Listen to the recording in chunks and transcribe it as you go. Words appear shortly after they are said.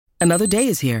Another day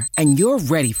is here, and you're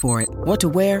ready for it. What to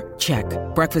wear? Check.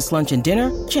 Breakfast, lunch, and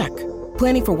dinner? Check.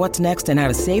 Planning for what's next and how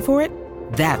to save for it?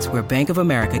 That's where Bank of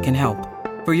America can help.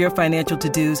 For your financial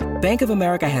to-dos, Bank of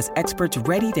America has experts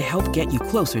ready to help get you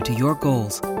closer to your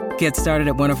goals. Get started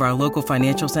at one of our local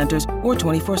financial centers or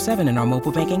 24/7 in our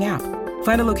mobile banking app.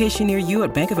 Find a location near you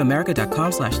at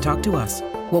bankofamerica.com/talktous.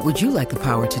 What would you like the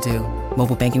power to do?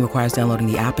 Mobile banking requires downloading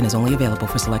the app and is only available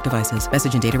for select devices.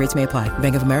 Message and data rates may apply.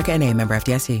 Bank of America N.A., member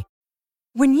FDIC.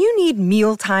 When you need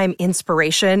mealtime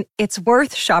inspiration, it's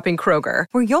worth shopping Kroger,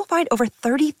 where you'll find over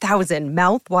 30,000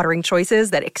 mouth-watering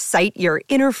choices that excite your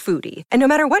inner foodie. And no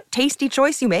matter what tasty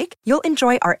choice you make, you'll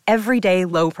enjoy our everyday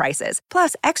low prices,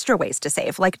 plus extra ways to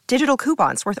save, like digital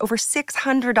coupons worth over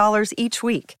 $600 each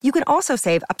week. You can also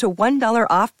save up to $1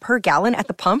 off per gallon at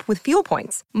the pump with fuel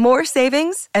points. More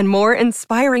savings and more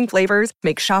inspiring flavors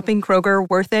make shopping Kroger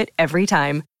worth it every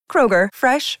time. Kroger,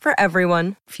 fresh for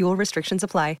everyone. Fuel restrictions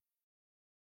apply.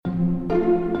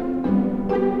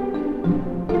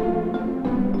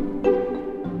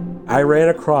 I ran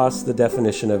across the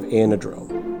definition of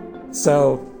anadrome.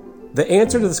 So the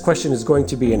answer to this question is going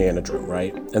to be an anadrome,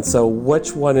 right? And so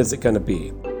which one is it going to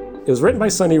be? It was written by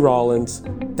Sonny Rollins.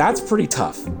 That's pretty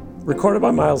tough. Recorded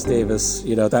by Miles Davis,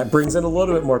 that brings in a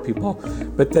little bit more people.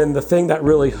 But then the thing that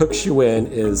really hooks you in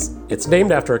is it's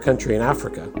named after a country in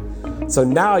Africa. So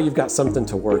now you've got something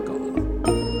to work on.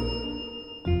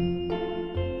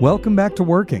 Welcome back to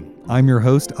Working. I'm your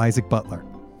host, Isaac Butler.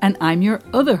 And I'm your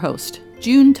other host,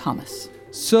 June Thomas.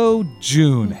 So,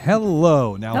 June,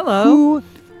 hello. Now, hello. Who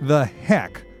the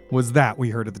heck was that we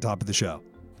heard at the top of the show?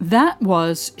 That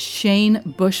was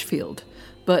Shane Bushfield.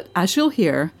 But as you'll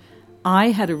hear,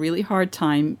 I had a really hard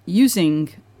time using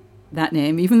that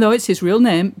name, even though it's his real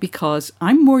name, because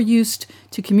I'm more used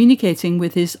to communicating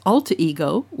with his alter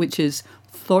ego, which is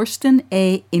Thorsten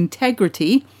A.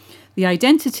 Integrity, the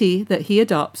identity that he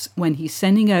adopts when he's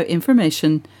sending out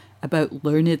information about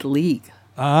Learned League.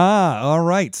 All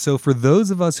right. So for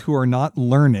those of us who are not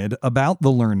learned about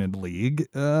the Learned League,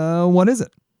 what is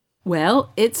it?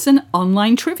 Well, it's an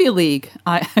online trivia league.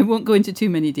 I won't go into too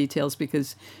many details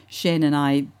because Shane and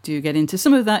I do get into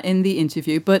some of that in the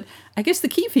interview, but I guess the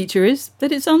key feature is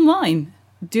that it's online.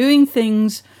 Doing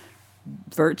things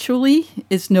virtually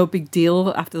is no big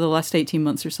deal after the last 18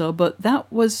 months or so, but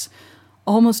that was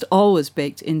almost always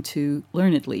baked into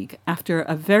Learned League. After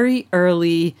a very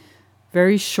early,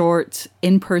 very short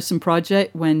in-person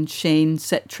project when Shane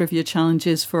set trivia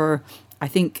challenges for, I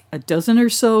think, a dozen or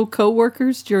so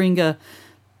co-workers during a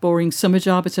boring summer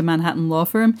job at a Manhattan law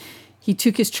firm, he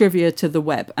took his trivia to the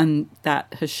web, and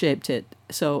that has shaped it.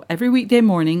 So every weekday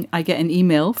morning, I get an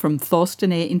email from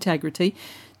Thorsten A. Integrity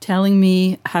telling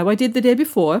me how I did the day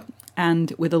before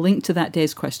and with a link to that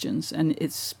day's questions. And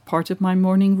it's part of my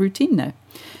morning routine now.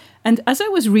 And as I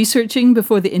was researching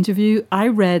before the interview, I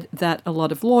read that a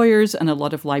lot of lawyers and a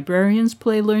lot of librarians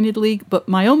play Learned League, but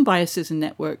my own biases and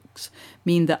networks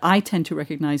mean that I tend to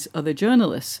recognize other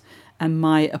journalists. And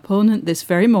my opponent this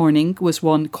very morning was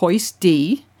one Kois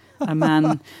D., a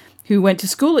man who went to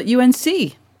school at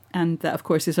UNC. And that, of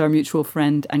course, is our mutual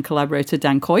friend and collaborator,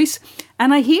 Dan Kois.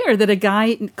 And I hear that a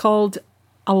guy called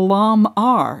Alam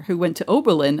R., who went to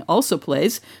Oberlin, also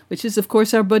plays, which is, of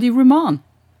course, our buddy Ruman.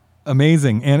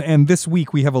 Amazing. And this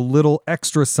week we have a little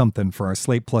extra something for our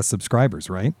Slate Plus subscribers,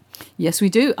 right? Yes, we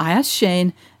do. I asked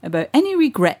Shane about any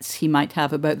regrets he might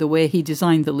have about the way he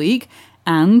designed the league.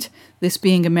 And this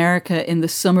being America in the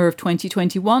summer of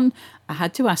 2021, I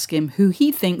had to ask him who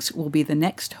he thinks will be the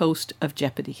next host of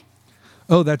Jeopardy!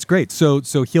 Oh, that's great. So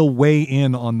he'll weigh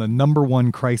in on the number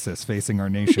one crisis facing our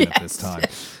nation at this time.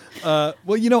 Well,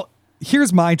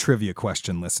 here's my trivia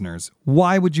question, listeners.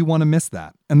 Why would you want to miss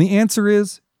that? And the answer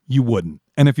is you wouldn't.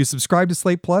 And if you subscribe to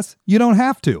Slate Plus, you don't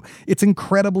have to. It's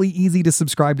incredibly easy to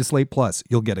subscribe to Slate Plus.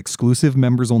 You'll get exclusive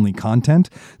members-only content,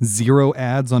 0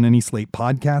 ads on any Slate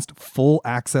podcast, full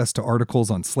access to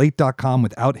articles on Slate.com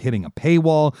without hitting a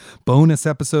paywall, bonus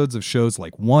episodes of shows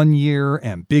like 1 Year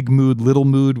and Big Mood, Little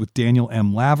Mood with Daniel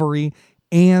M. Lavery,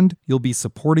 and you'll be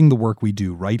supporting the work we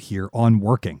do right here on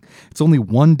Working. It's only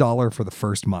 $1 for the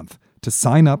first month. To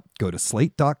sign up, go to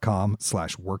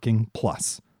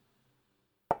slate.com/workingplus.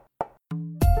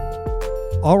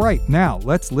 All right, now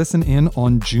let's listen in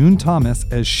on June Thomas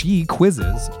as she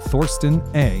quizzes Thorsten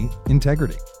A.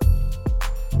 Integrity.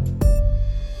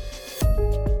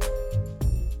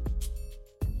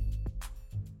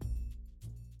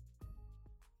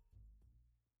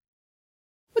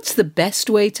 What's the best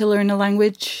way to learn a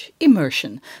language?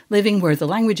 Immersion, living where the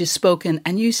language is spoken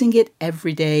and using it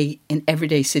every day in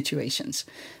everyday situations.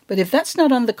 But if that's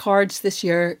not on the cards this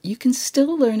year, you can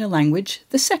still learn a language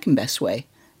the second best way,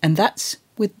 and that's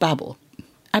with Babbel.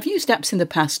 I've used apps in the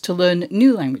past to learn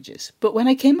new languages, but when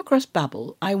I came across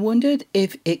Babbel, I wondered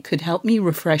if it could help me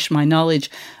refresh my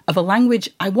knowledge of a language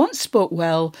I once spoke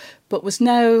well, but was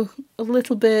now a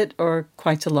little bit or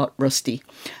quite a lot rusty.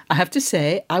 I have to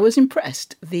say, I was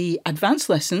impressed. The advanced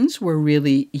lessons were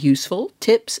really useful,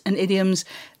 tips and idioms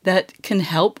that can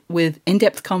help with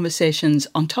in-depth conversations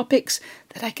on topics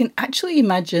that I can actually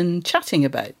imagine chatting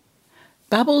about.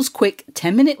 Babbel's quick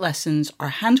 10-minute lessons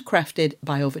are handcrafted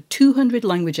by over 200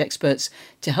 language experts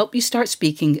to help you start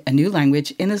speaking a new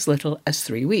language in as little as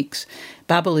 3 weeks.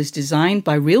 Babbel is designed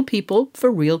by real people for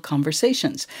real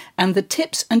conversations, and the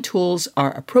tips and tools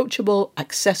are approachable,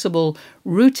 accessible,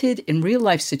 rooted in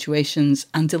real-life situations,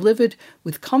 and delivered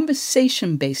with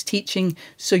conversation-based teaching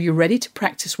so you're ready to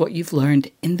practice what you've learned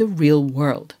in the real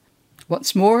world.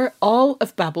 What's more, all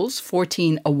of Babbel's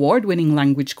 14 award-winning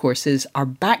language courses are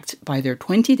backed by their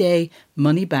 20-day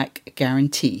money-back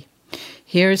guarantee.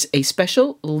 Here's a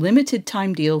special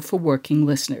limited-time deal for working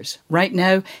listeners. Right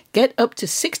now, get up to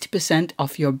 60%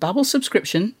 off your Babbel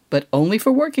subscription, but only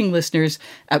for working listeners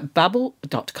at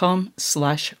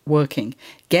babbel.com/working.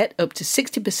 Get up to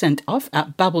 60% off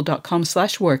at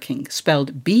babbel.com/working,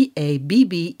 spelled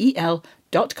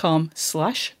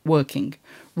BABBEL.com/working.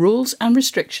 Rules and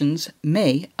restrictions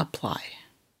may apply.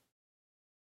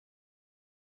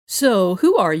 So,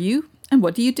 who are you and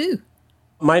what do you do?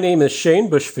 My name is Shane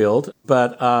Bushfield,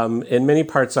 but in many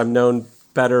parts I'm known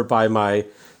better by my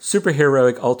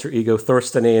superheroic alter ego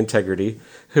Thorsten A. Integrity,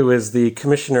 who is the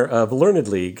commissioner of Learned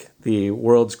League, the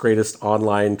world's greatest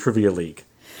online trivia league.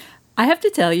 I have to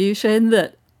tell you, Shane,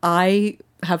 that I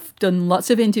have done lots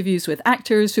of interviews with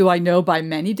actors who I know by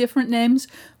many different names,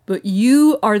 but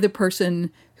you are the person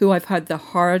who I've had the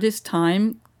hardest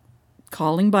time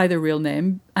calling by the real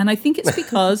name. And I think it's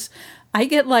because I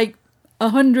get like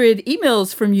 100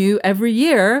 emails from you every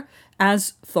year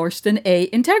as Thorsten A.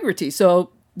 Integrity. So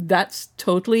that's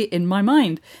totally in my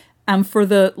mind. And for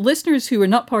the listeners who are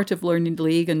not part of Learned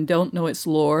League and don't know its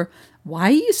lore, why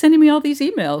are you sending me all these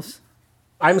emails?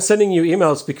 I'm sending you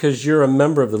emails because you're a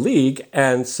member of the league,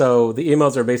 and so the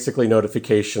emails are basically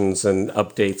notifications and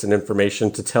updates and information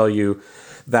to tell you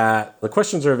that the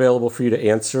questions are available for you to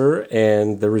answer,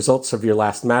 and the results of your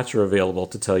last match are available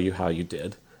to tell you how you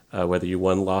did, whether you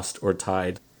won, lost, or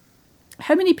tied.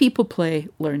 How many people play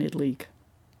Learned League?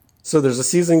 So there's a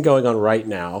season going on right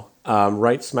now,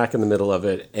 right smack in the middle of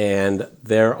it, and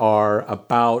there are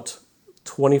about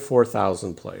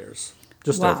 24,000 players.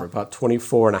 Just over, about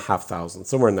 24,500,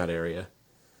 somewhere in that area.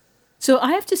 So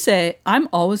I have to say, I'm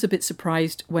always a bit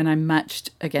surprised when I'm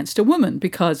matched against a woman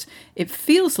because it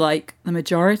feels like the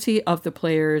majority of the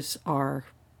players are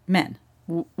men.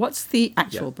 What's the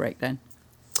actual breakdown?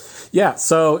 Yeah,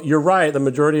 so you're right. The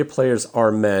majority of players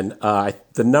are men.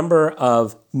 The number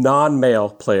of non-male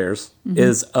players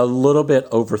is a little bit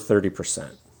over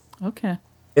 30%. Okay.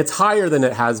 It's higher than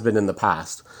it has been in the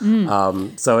past.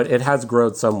 So it has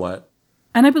grown somewhat.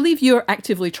 And I believe you're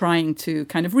actively trying to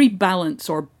kind of rebalance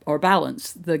or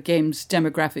balance the game's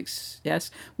demographics,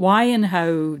 yes? Why and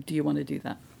how do you want to do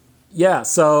that? Yeah,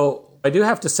 so I do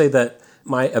have to say that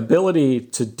my ability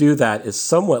to do that is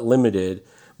somewhat limited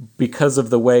because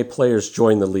of the way players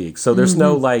join the league. So there's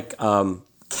no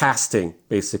casting,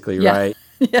 basically, right?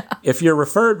 Yeah. If you're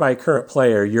referred by a current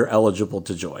player, you're eligible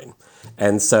to join.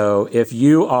 And so if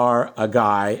you are a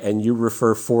guy and you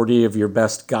refer 40 of your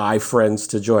best guy friends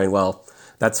to join, well,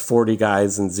 that's 40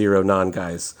 guys and 0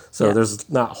 non-guys. So there's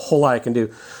not a whole lot I can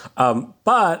do.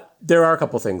 But there are a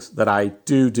couple things that I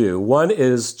do. One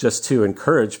is just to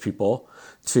encourage people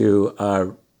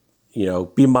to,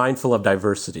 be mindful of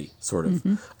diversity, sort of,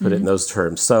 put it in those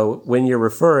terms. So when you're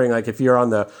referring, like if you're on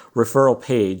the referral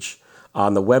page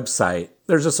on the website,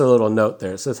 there's just a little note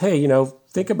there. It says, hey,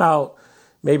 think about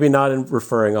maybe not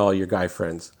referring all your guy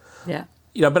friends. Yeah.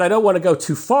 But I don't want to go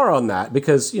too far on that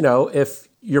because, if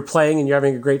you're playing and you're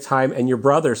having a great time and your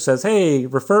brother says, hey,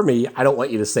 refer me, I don't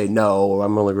want you to say no,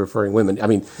 I'm only referring women. I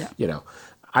mean,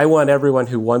 I want everyone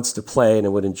who wants to play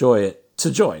and would enjoy it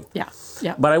to join. Yeah.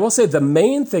 But I will say the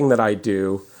main thing that I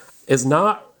do is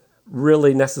not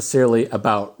really necessarily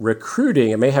about recruiting.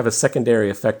 It may have a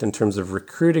secondary effect in terms of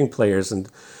recruiting players and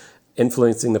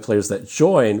influencing the players that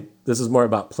join. This is more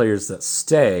about players that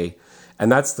stay,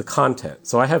 and that's the content.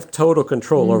 So I have total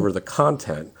control over the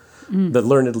content. The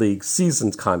Learned League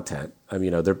season's content. I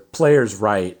mean, their players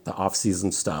write the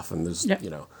off-season stuff, and there's,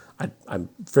 I'm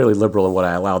fairly liberal in what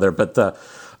I allow there. But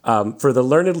for the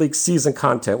Learned League season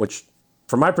content, which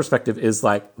from my perspective is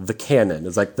like the canon,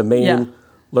 is like the main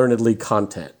Learned League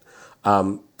content.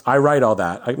 I write all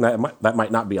that. That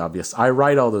might not be obvious. I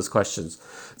write all those questions.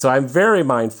 So I'm very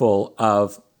mindful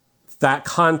of that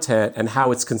content and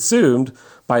how it's consumed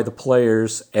by the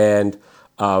players, and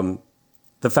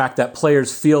the fact that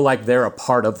players feel like they're a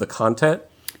part of the content,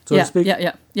 so to speak.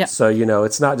 Yeah. So,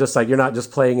 it's not just like you're not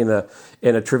just playing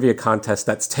in a trivia contest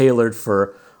that's tailored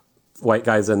for white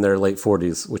guys in their late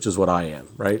 40s, which is what I am,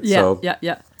 right?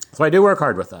 Yeah. So I do work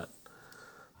hard with that.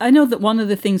 I know that one of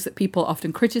the things that people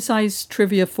often criticize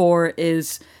trivia for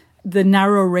is the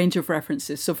narrow range of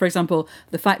references. So, for example,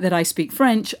 the fact that I speak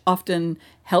French often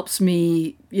helps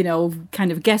me,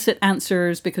 kind of guess at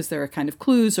answers because there are kind of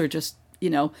clues, or just,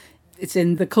 it's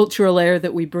in the cultural air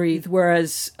that we breathe.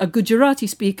 Whereas a Gujarati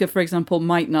speaker, for example,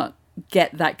 might not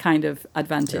get that kind of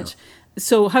advantage. Yeah.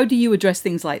 So how do you address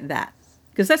things like that?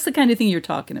 Because that's the kind of thing you're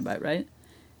talking about, right?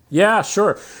 Yeah,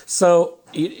 sure. So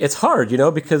it's hard,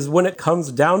 because when it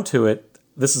comes down to it,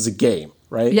 this is a game,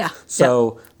 right? Yeah.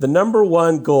 So the number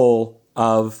one goal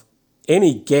of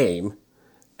any game,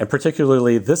 and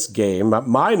particularly this game,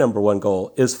 my number one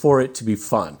goal is for it to be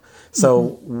fun.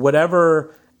 So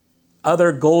whatever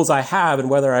other goals I have and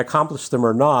whether I accomplish them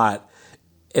or not,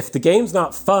 if the game's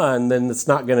not fun, then it's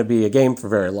not going to be a game for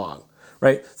very long,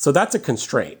 right? So that's a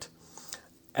constraint.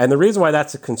 And the reason why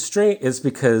that's a constraint is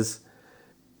because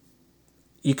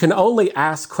you can only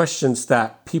ask questions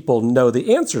that people know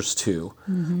the answers to,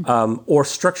 or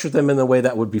structure them in a way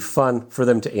that would be fun for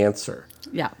them to answer.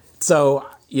 Yeah. So,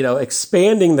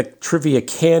 expanding the trivia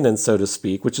canon, so to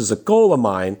speak, which is a goal of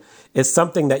mine, is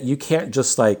something that you can't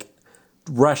just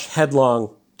rush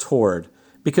headlong toward,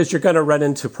 because you're going to run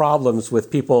into problems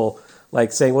with people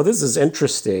saying, well, this is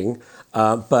interesting,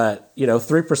 but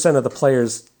 3% of the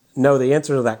players know the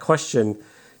answer to that question.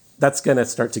 That's going to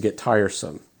start to get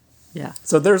tiresome. Yeah.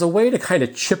 So there's a way to kind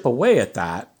of chip away at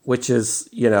that, which is,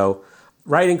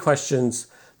 writing questions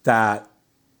that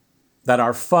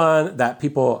are fun, that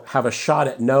people have a shot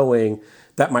at knowing,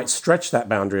 that might stretch that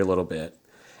boundary a little bit.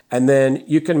 And then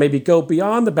you can maybe go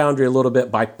beyond the boundary a little bit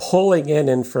by pulling in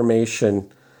information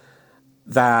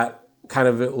that kind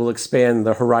of will expand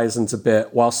the horizons a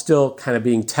bit while still kind of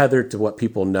being tethered to what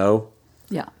people know.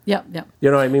 Yeah. You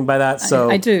know what I mean by that? So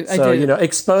I do.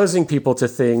 Exposing people to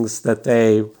things that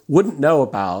they wouldn't know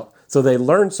about, so they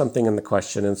learn something in the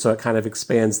question, and so it kind of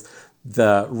expands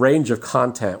the range of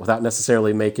content without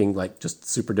necessarily making just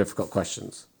super difficult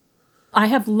questions. I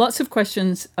have lots of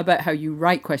questions about how you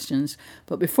write questions,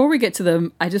 but before we get to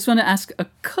them, I just want to ask a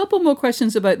couple more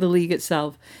questions about the league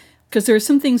itself, because there are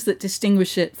some things that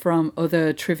distinguish it from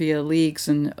other trivia leagues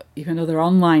and even other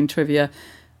online trivia.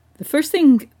 The first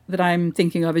thing that I'm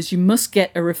thinking of is you must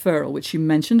get a referral, which you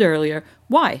mentioned earlier.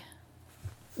 Why?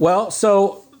 Well,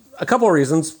 so a couple of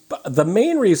reasons. The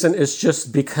main reason is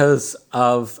just because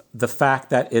of the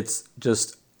fact that it's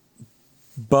just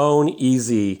bone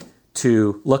easy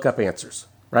to look up answers,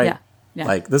 right?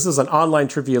 Yeah. This is an online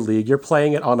trivia league. You're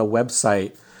playing it on a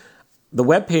website. The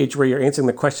web page where you're answering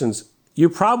the questions, you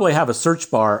probably have a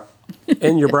search bar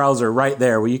in your browser right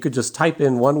there where you could just type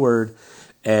in one word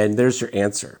and there's your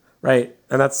answer. Right,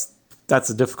 and that's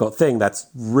a difficult thing. That's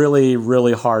really,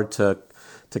 really hard to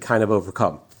kind of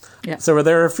overcome. Yeah. So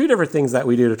there are a few different things that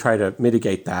we do to try to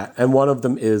mitigate that, and one of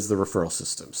them is the referral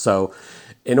system. So,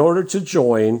 in order to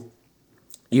join,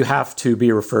 you have to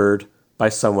be referred by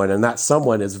someone, and that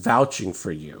someone is vouching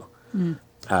for you.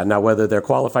 Now, whether they're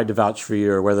qualified to vouch for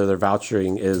you or whether their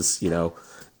vouching is,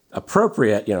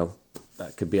 appropriate,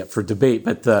 that could be up for debate.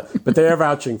 But they are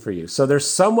vouching for you. So there's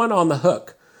someone on the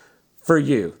hook for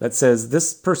you that says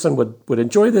this person would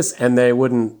enjoy this and they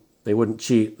wouldn't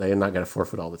cheat. They're not going to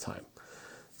forfeit all the time.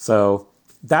 So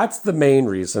that's the main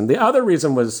reason. The other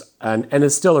reason was, and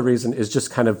it's still a reason, is just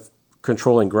kind of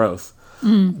controlling growth.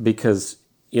 Because,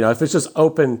 if it's just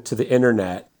open to the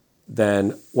internet,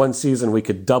 then one season we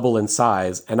could double in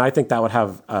size. And I think that would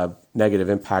have a negative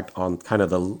impact on kind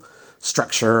of the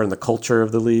structure and the culture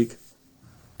of the league.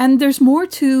 And there's more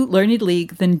to Learned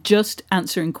League than just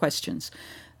answering questions.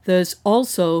 There's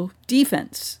also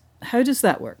defense. How does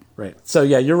that work? Right. So,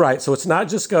 yeah, you're right. So it's not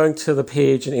just going to the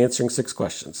page and answering 6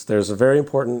 questions. There's a very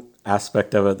important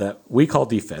aspect of it that we call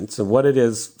defense. And what it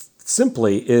is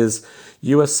simply is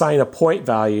you assign a point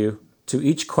value to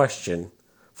each question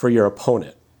for your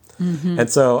opponent. And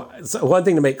so one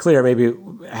thing to make clear, maybe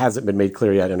it hasn't been made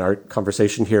clear yet in our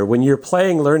conversation here, when you're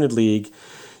playing Learned League,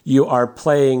 you are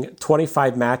playing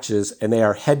 25 matches and they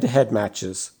are head-to-head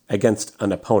matches against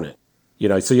an opponent.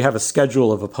 So you have a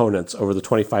schedule of opponents over the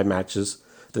 25 matches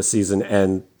this season,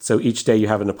 and so each day you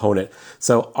have an opponent.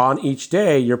 So on each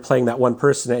day, you're playing that one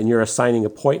person, and you're assigning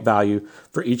a point value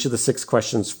for each of the 6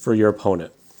 questions for your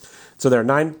opponent. So there are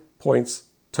 9 points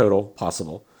total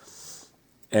possible.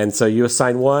 And so you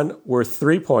assign 1 worth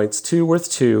 3 points, 2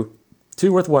 worth 2,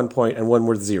 2 worth 1 point, and 1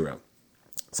 worth 0.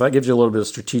 So that gives you a little bit of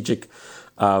strategic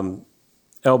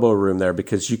elbow room there,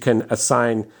 because you can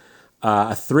assign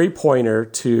a 3-pointer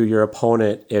to your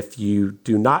opponent if you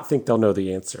do not think they'll know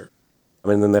the answer.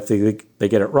 And then if they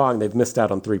get it wrong, they've missed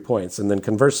out on 3 points. And then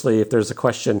conversely, if there's a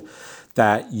question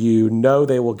that you know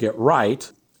they will get right,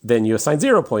 then you assign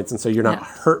 0 points. And so you're not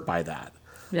hurt by that.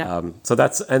 Yeah.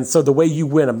 So the way you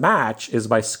win a match is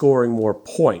by scoring more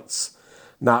points,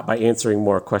 not by answering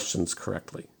more questions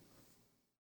correctly.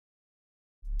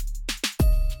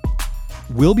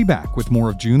 We'll be back with more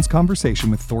of June's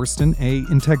conversation with Thorsten A.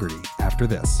 Integrity after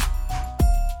this.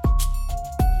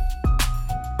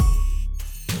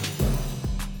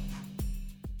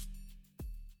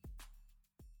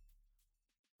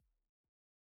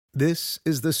 This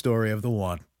is the story of the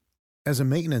one. As a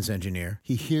maintenance engineer,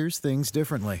 he hears things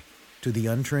differently. To the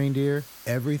untrained ear,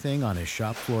 everything on his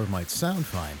shop floor might sound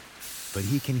fine, but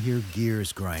he can hear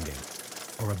gears grinding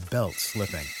or a belt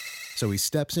slipping. So he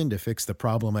steps in to fix the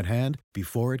problem at hand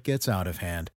before it gets out of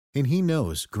hand. And he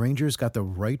knows Grainger's got the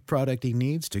right product he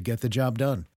needs to get the job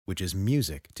done, which is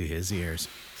music to his ears.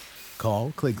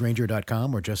 Call, click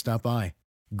Grainger.com, or just stop by.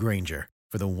 Grainger,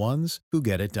 for the ones who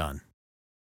get it done.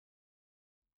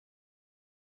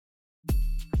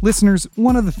 Listeners,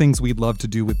 one of the things we'd love to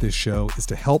do with this show is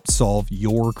to help solve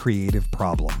your creative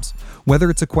problems. Whether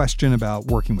it's a question about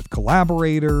working with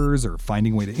collaborators or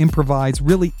finding a way to improvise,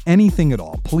 really anything at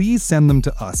all, please send them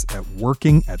to us at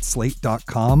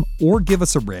working@slate.com or give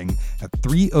us a ring at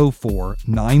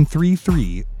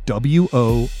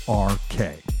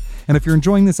 304-933-WORK. And if you're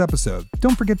enjoying this episode,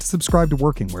 don't forget to subscribe to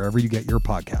Working wherever you get your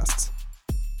podcasts.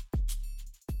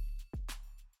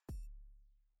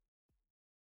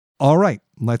 All right,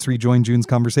 let's rejoin June's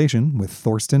conversation with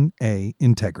Thorsten A.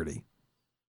 Integrity.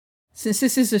 Since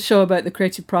this is a show about the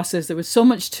creative process, there was so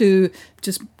much to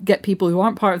just get people who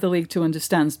aren't part of the league to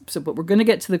understand. But we're going to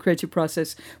get to the creative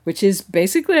process, which is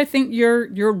basically, I think,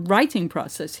 your writing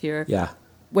process here. Yeah.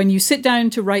 When you sit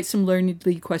down to write some Learned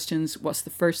League questions, what's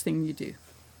the first thing you do?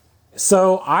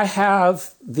 So I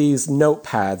have these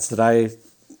notepads that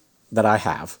I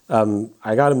have.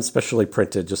 I got them specially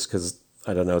printed just because,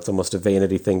 I don't know, it's almost a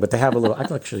vanity thing, but they have a little, I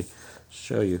can actually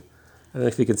show you. I don't know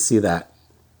if you can see that.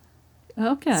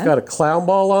 Okay. It's got a clown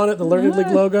ball on it, the Learned League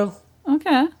logo.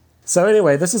 Okay. So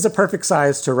anyway, this is a perfect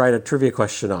size to write a trivia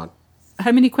question on.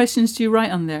 How many questions do you write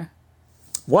on there?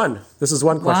 One. This is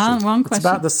one question. One question. It's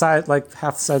about the size, like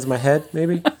half the size of my head,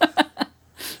 maybe.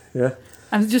 Yeah.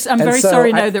 I'm very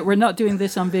sorry now that we're not doing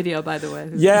this on video, by the way.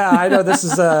 Yeah, I know this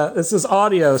is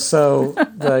audio, so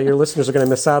your listeners are going to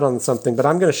miss out on something. But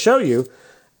I'm going to show you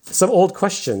some old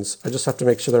questions. I just have to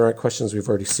make sure there aren't questions we've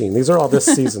already seen. These are all this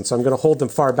season, so I'm going to hold them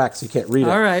far back so you can't read it.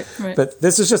 All right. But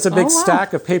this is just a big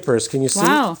stack of papers. Can you see?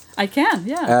 Wow, I can.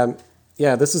 Yeah.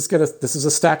 Yeah, this is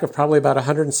a stack of probably about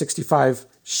 165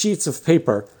 sheets of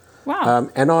paper. Wow.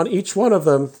 And on each one of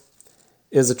them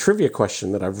is a trivia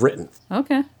question that I've written.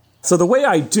 Okay. So the way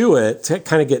I do it, to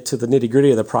kind of get to the nitty-gritty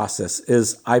of the process,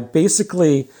 is I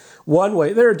basically, one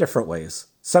way, there are different ways.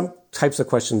 Some types of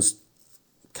questions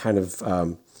kind of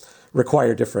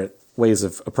require different ways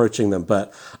of approaching them.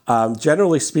 But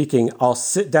generally speaking, I'll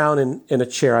sit down in a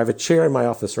chair. I have a chair in my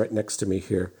office right next to me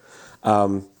here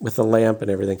with a lamp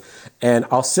and everything. And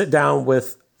I'll sit down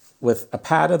with a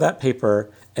pad of that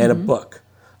paper and a book.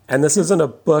 And this isn't a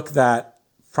book that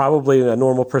probably a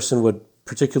normal person would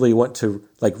particularly want to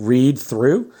like read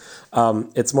through.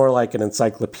 It's more like an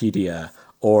encyclopedia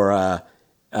or a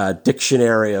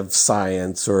dictionary of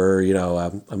science, or,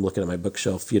 I'm looking at my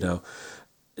bookshelf, a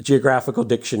geographical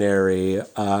dictionary,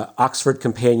 Oxford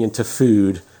Companion to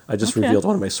Food. I just revealed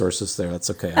one of my sources there. That's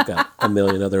okay. I've got a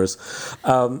million others.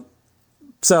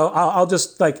 So I'll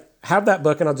just have that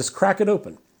book and I'll just crack it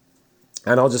open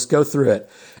and I'll just go through it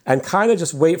and kind of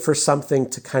just wait for something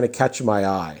to kind of catch my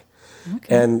eye.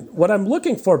 Okay. And what I'm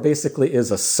looking for basically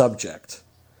is a subject.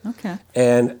 Okay.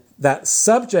 And that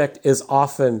subject is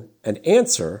often an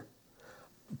answer,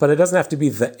 but it doesn't have to be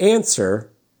the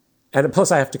answer. And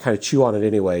plus I have to kind of chew on it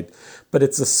anyway, but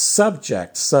it's a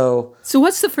subject. So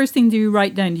what's the first thing you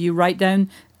write down? Do you write down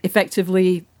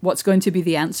effectively what's going to be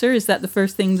the answer? Is that the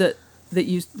first thing that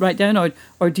you write down,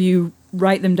 or do you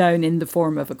write them down in the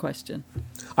form of a question?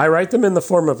 I write them in the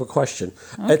form of a question.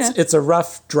 Okay. It's a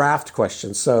rough draft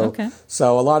question. So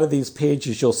a lot of these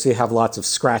pages you'll see have lots of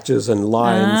scratches and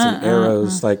lines and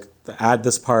arrows, like add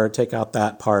this part, take out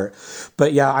that part.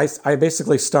 But yeah, I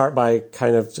basically start by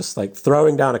kind of just like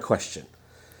throwing down a question.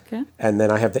 Okay. And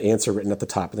then I have the answer written at the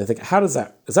top. And I think,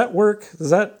 does that work?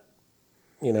 Does that,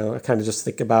 I kind of just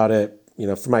think about it,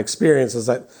 from my experience, is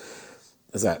that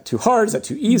too hard? Is that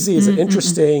too easy? Is it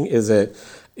interesting? Is it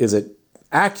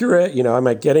accurate? Am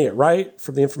I getting it right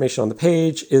from the information on the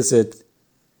page?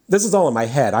 This is all in my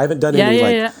head. I haven't done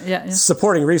any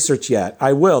supporting research yet.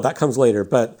 I will. That comes later.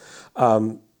 But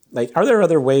are there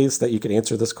other ways that you could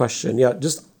answer this question? Yeah,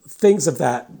 just things of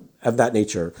that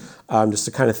nature, just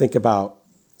to kind of think about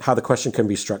how the question can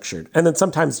be structured. And then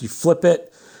sometimes you flip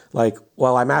it, like,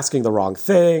 well, I'm asking the wrong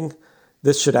thing.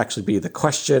 This should actually be the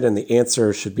question, and the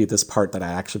answer should be this part that I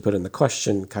actually put in the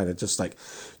question, kind of just like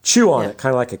chew on it,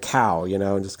 kind of like a cow,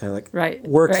 and just kind of like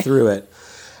work through it.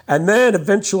 And then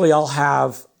eventually I'll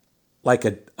have like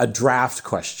a draft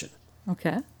question.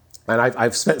 Okay. And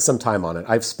I've spent some time on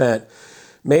it.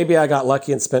 Maybe I got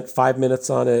lucky and spent 5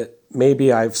 minutes on it.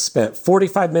 Maybe I've spent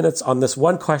 45 minutes on this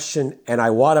one question, and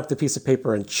I wad up the piece of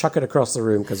paper and chuck it across the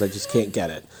room because I just can't get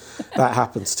it. That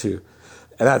happens too.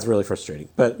 And that's really frustrating.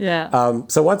 But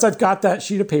so once I've got that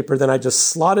sheet of paper, then I just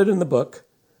slot it in the book,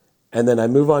 and then I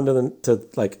move on to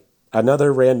like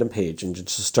another random page and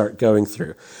just start going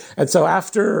through. And so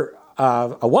after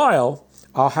a while,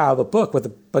 I'll have a book with a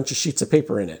bunch of sheets of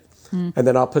paper in it. And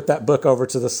then I'll put that book over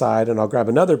to the side, and I'll grab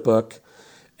another book,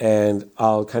 and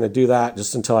I'll kind of do that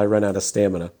just until I run out of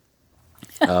stamina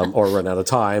or run out of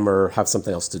time or have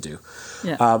something else to do.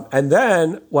 Yeah. And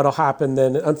then what'll happen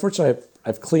then, unfortunately,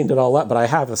 I've cleaned it all up, but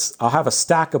I'll have a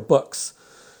stack of books,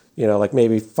 like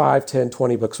maybe 5, 10,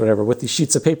 20 books, whatever, with these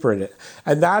sheets of paper in it.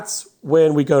 And that's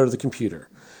when we go to the computer.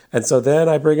 And so then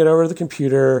I bring it over to the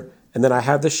computer, and then I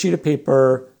have this sheet of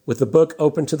paper with the book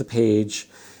open to the page,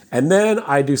 and then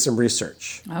I do some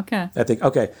research. Okay. I think,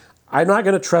 okay, I'm not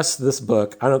going to trust this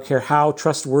book. I don't care how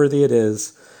trustworthy it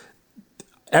is.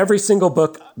 Every single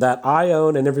book that I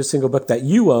own and every single book that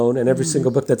you own and every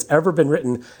single book that's ever been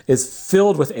written is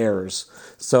filled with errors.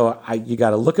 So you got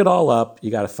to look it all up.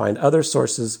 You got to find other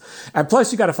sources. And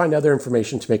plus, you got to find other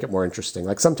information to make it more interesting.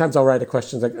 Like sometimes I'll write a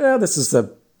question like, this is a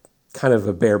kind of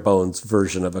a bare bones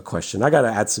version of a question. I got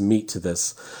to add some meat to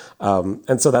this.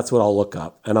 And so that's what I'll look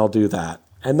up, and I'll do that.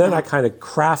 And then I kind of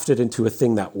craft it into a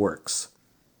thing that works.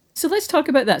 So let's talk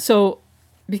about that. So,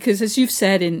 because as you've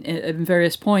said in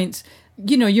various points,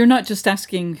 you're not just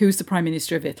asking who's the Prime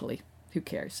Minister of Italy. Who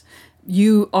cares?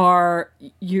 You're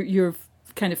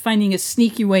kind of finding a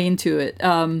sneaky way into it.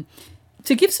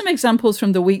 To give some examples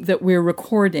from the week that we're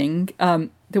recording,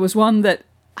 there was one that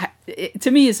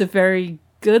to me is a very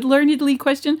good learnedly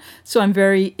question. So I'm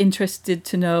very interested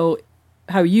to know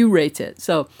how you rate it.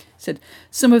 So it said,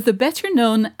 some of the better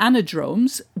known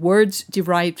anadromes, words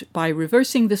derived by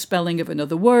reversing the spelling of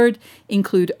another word,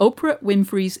 include Oprah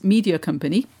Winfrey's media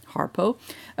company, Harpo,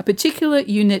 a particular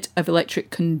unit of electric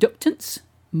conductance,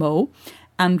 Mo,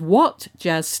 and What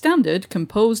jazz standard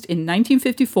composed in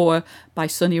 1954 by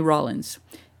Sonny Rollins.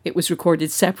 It was recorded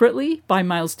separately by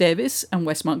Miles Davis and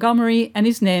Wes Montgomery and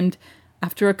is named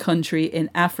after a country in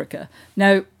Africa.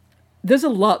 Now, there's a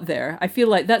lot there. I feel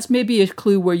like that's maybe a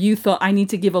clue where you thought I need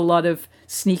to give a lot of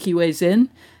sneaky ways in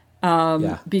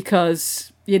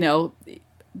because,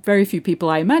 very few people,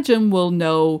 I imagine, will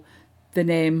know the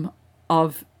name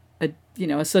of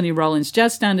a Sonny Rollins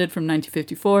jazz standard from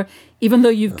 1954, even though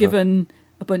you've given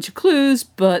a bunch of clues,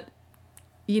 but,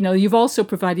 you've also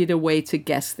provided a way to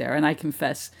guess there. And I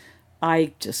confess,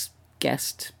 I just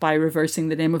guessed by reversing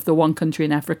the name of the one country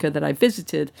in Africa that I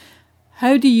visited.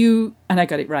 How do you, and I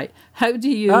got it right, how do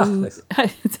you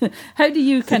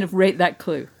kind of rate that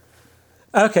clue?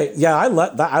 Okay, yeah, I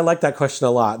like that question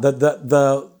a lot.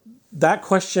 That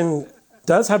question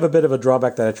does have a bit of a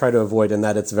drawback that I try to avoid, in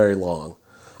that it's very long.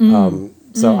 I'm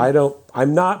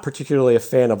not particularly a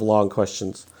fan of long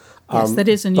questions. Yes, that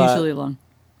is unusually long.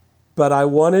 But I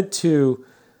wanted to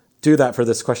do that for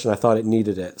this question. I thought it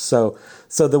needed it. So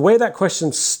the way that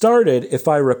question started, if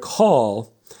I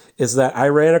recall, is that I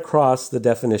ran across the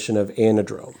definition of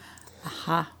anadrome.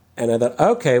 Aha. And I thought,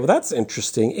 okay, well, that's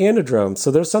interesting. Anadrome. So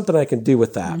there's something I can do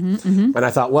with that. And I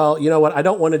thought, well, you know what? I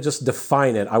don't want to just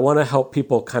define it. I want to help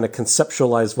people kind of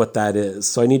conceptualize what that is.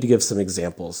 So I need to give some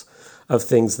examples of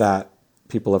things that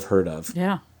people have heard of.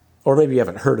 Yeah. Or maybe you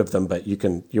haven't heard of them, but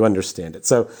you understand it.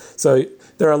 So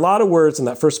there are a lot of words in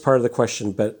that first part of the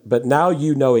question, but now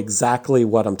you know exactly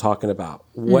what I'm talking about,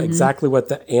 exactly what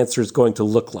the answer is going to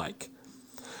look like,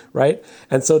 right?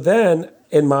 And so then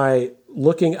in my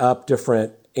looking up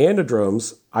different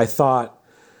anadromes, I thought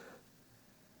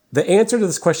the answer to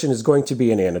this question is going to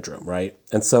be an anadrome, right?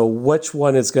 And so which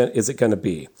one is it going to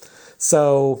be?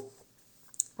 So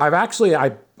I've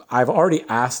already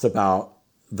asked about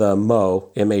the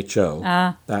Mo,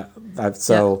 M-H-O.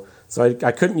 So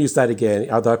I couldn't use that again,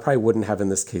 although I probably wouldn't have in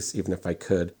this case, even if I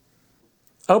could.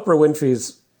 Oprah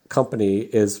Winfrey's company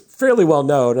is fairly well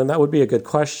known, and that would be a good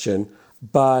question,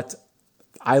 but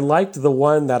I liked the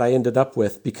one that I ended up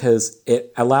with because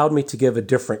it allowed me to give a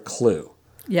different clue.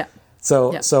 Yeah.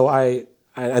 So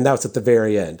and that was at the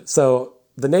very end. So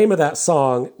the name of that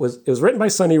song was written by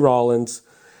Sonny Rollins.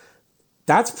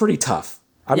 That's pretty tough.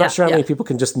 I'm not sure how many people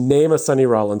can just name a Sonny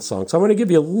Rollins song. So I'm going to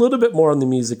give you a little bit more on the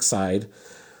music side.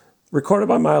 Recorded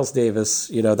by Miles Davis,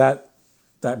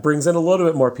 that brings in a little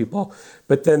bit more people.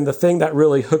 But then the thing that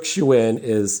really hooks you in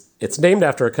is it's named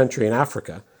after a country in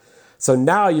Africa. So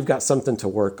now you've got something to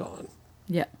work on.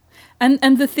 Yeah.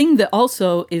 And the thing that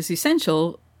also is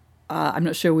essential, I'm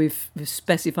not sure we've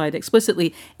specified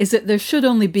explicitly, is that there should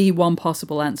only be one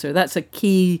possible answer. That's a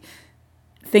key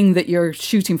thing that you're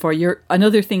shooting for.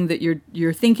 Another thing that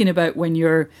you're thinking about when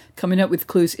you're coming up with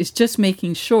clues is just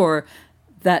making sure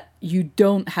that you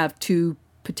don't have two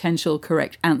potential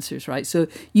correct answers, right? So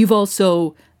you've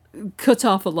also cut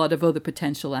off a lot of other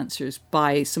potential answers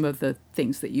by some of the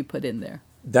things that you put in there.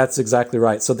 That's exactly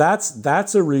right. So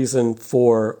that's a reason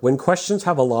for when questions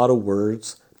have a lot of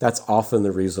words. That's often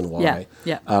the reason why.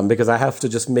 Yeah. Because I have to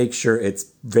just make sure it's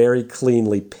very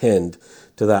cleanly pinned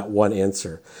to that one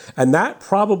answer. And that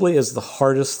probably is the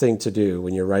hardest thing to do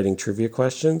when you're writing trivia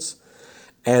questions.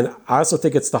 And I also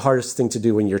think it's the hardest thing to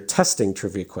do when you're testing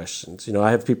trivia questions.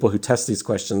 I have people who test these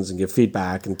questions and give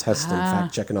feedback and test and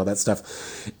fact check and all that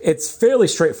stuff. It's fairly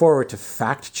straightforward to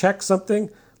fact check something.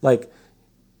 Like,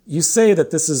 you say that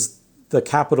this is the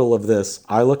capital of this.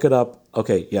 I look it up.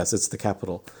 Okay, yes, it's the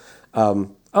capital.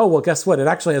 Oh, well, guess what? It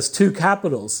actually has two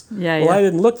capitals. Yeah. I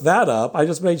didn't look that up. I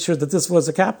just made sure that this was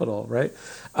a capital, right?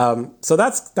 So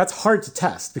that's hard to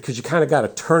test because you kind of got to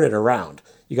turn it around.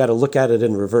 You got to look at it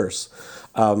in reverse.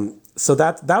 So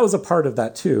that was a part of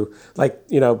that too. Like,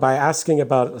 by asking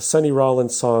about a Sonny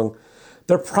Rollins song,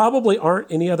 there probably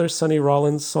aren't any other Sonny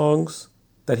Rollins songs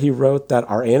that he wrote that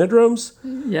are anadromes.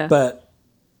 Yeah. But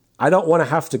I don't want to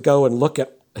have to go and look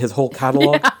at his whole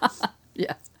catalog.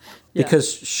 Yeah.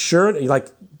 Because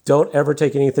don't ever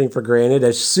take anything for granted.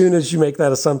 As soon as you make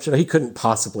that assumption, he couldn't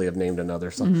possibly have named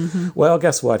another song. Mm-hmm. Well,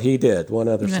 guess what? He did one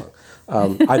other song.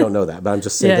 I don't know that, but I'm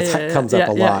just saying that comes up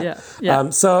a lot. Yeah.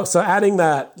 So adding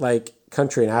that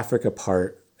country in Africa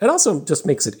part, it also just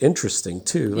makes it interesting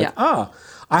too.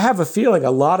 I have a feeling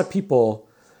a lot of people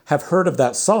have heard of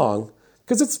that song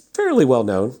because it's fairly well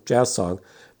known jazz song,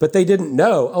 but they didn't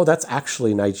know, that's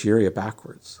actually Nigeria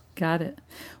backwards. Got it.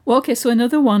 Well, okay, so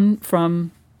another one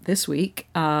from this week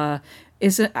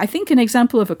is, I think, an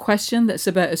example of a question that's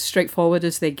about as straightforward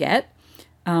as they get,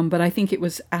 but I think it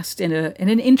was asked in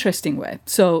an interesting way.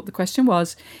 So the question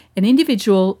was, an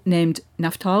individual named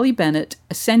Naftali Bennett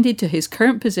ascended to his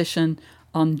current position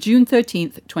on June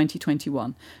 13th,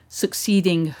 2021,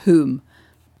 succeeding whom?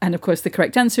 And of course, the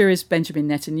correct answer is Benjamin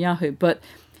Netanyahu, but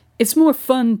it's more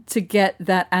fun to get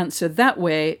that answer that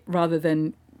way rather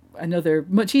than another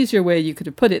much easier way you could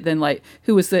have put it than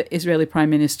who was the Israeli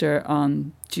prime minister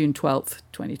on June 12th,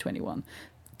 2021.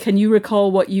 Can you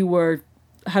recall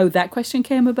how that question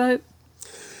came about?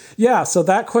 Yeah, so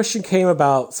that question came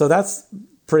about, so that's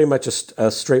pretty much a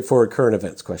straightforward current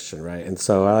events question, right? And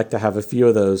so I like to have a few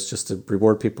of those just to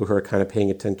reward people who are kind of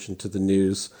paying attention to the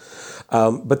news.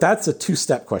 But that's a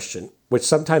two-step question, which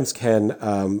sometimes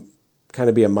can kind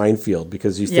of be a minefield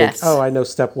because you think, I know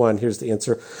step one, here's the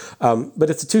answer. But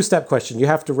it's a two-step question. You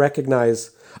have to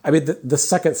recognize, the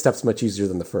second step's much easier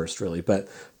than the first, really. But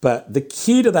the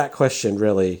key to that question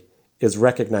really is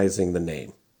recognizing the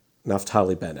name,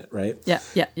 Naftali Bennett, right?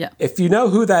 Yeah. If you know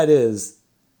who that is,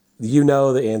 you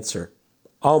know the answer,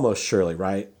 almost surely,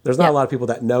 right? There's not a lot of people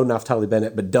that know Naftali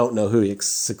Bennett but don't know who he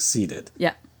succeeded.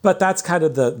 Yeah. But that's kind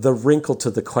of the wrinkle to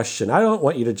the question. I don't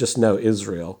want you to just know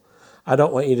Israel. I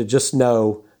don't want you to just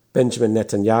know Benjamin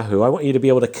Netanyahu. I want you to be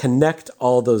able to connect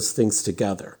all those things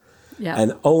together. Yeah.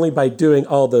 And only by doing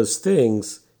all those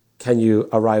things can you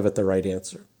arrive at the right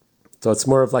answer. So it's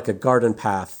more of like a garden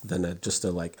path than just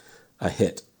a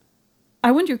hit.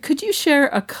 I wonder, could you share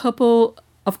a couple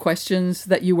of questions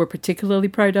that you were particularly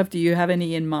proud of? Do you have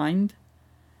any in mind?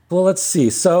 Well, let's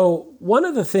see. So one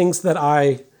of the things that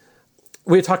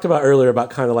we talked about earlier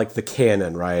about kind of the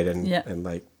canon, right?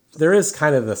 And there is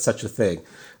kind of such a thing.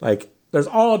 There's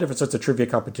all different sorts of trivia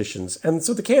competitions. And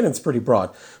so the canon's pretty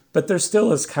broad. But there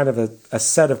still is kind of a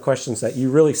set of questions that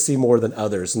you really see more than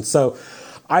others. And so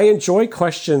I enjoy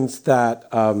questions that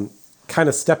kind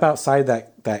of step outside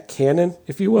that canon,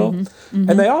 if you will. Mm-hmm. Mm-hmm.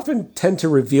 And they often tend to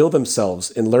reveal themselves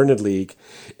in Learned League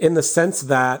in the sense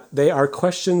that they are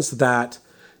questions that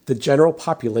the general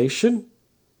population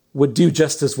would do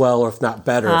just as well, or if not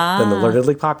better, than the Learned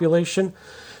League population.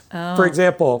 Oh. For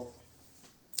example,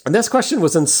 and this question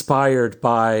was inspired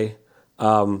by,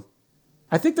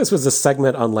 I think this was a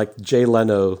segment on Jay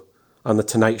Leno on the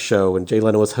Tonight Show when Jay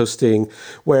Leno was hosting,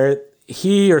 where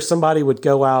he or somebody would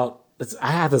go out.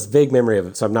 I have this vague memory of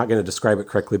it, so I'm not going to describe it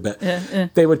correctly, but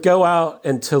they would go out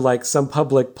into like some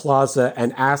public plaza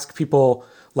and ask people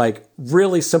like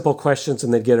really simple questions,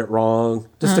 and they'd get it wrong,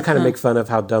 just to kind of make fun of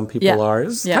how dumb people are.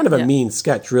 It's kind of a mean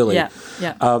sketch, really.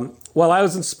 Well, I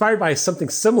was inspired by something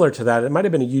similar to that. It might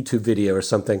have been a YouTube video or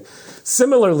something,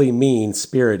 similarly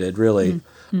mean-spirited, really.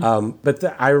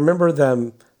 But I remember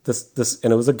them. This,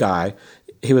 and it was a guy.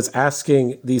 He was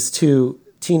asking these two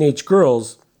teenage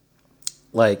girls,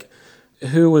 like,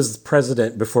 who was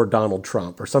president before Donald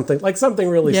Trump or something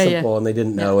really simple, and they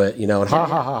didn't know it, and ha ha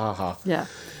ha ha ha. Yeah.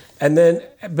 And then,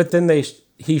 but then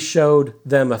he showed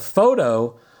them a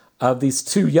photo of these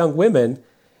two young women,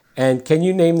 and can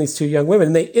you name these two young women?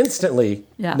 And they instantly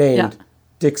named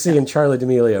Dixie and Charlie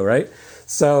D'Amelio, right?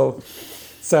 So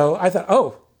I thought,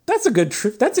 oh, that's a good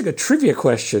trivia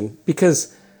question,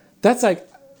 because that's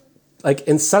like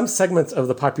in some segments of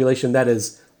the population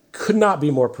could not be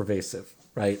more pervasive.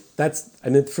 Right.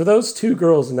 For those two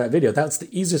girls in that video, that's the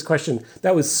easiest question.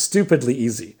 That was stupidly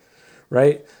easy.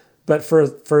 Right. But for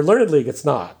Learned League, it's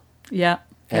not. Yeah.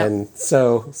 And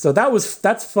so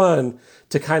that's fun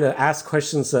to kind of ask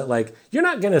questions that, like, you're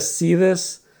not going to see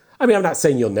this. I mean, I'm not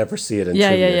saying you'll never see it in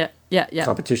trivia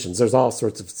competitions. There's all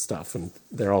sorts of stuff, and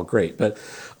they're all great. But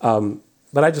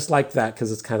I just like that because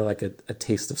it's kind of like a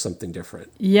taste of something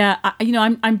different. Yeah,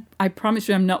 I promise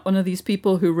you, I'm not one of these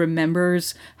people who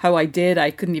remembers how I did.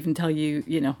 I couldn't even tell you.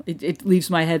 It leaves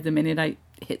my head the minute I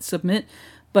hit submit.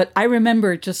 But I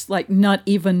remember just like not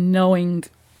even knowing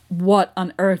what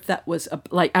on earth that was.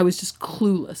 Like, I was just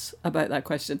clueless about that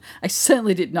question. I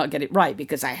certainly did not get it right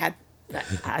because I had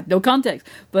no context.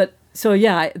 But so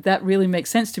yeah, that really makes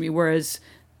sense to me. Whereas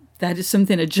that is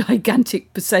something a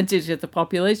gigantic percentage of the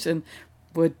population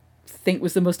would think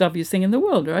was the most obvious thing in the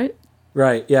world, right?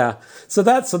 Right. Yeah. So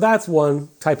that's one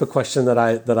type of question that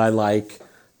I like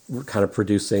kind of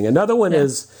producing. Another one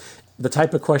is the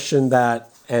type of question that,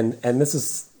 and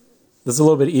there's a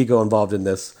little bit of ego involved in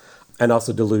this, and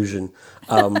also delusion.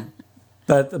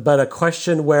 But a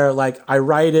question where, like, I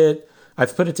write it,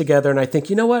 I've put it together, and I think,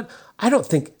 you know what? I don't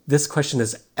think this question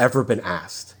has ever been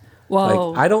asked.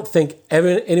 Whoa. Like, I don't think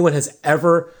anyone has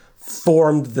ever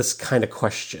formed this kind of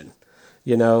question.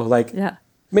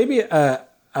 Maybe a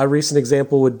recent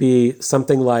example would be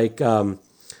something like, I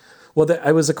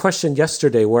was a question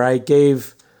yesterday where I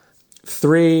gave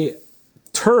 3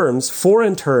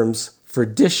 foreign terms for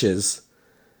dishes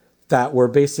that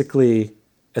were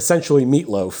essentially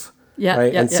meatloaf. Yeah.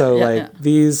 Right.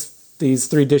 These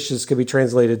 3 dishes could be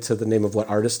translated to the name of what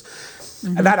artist.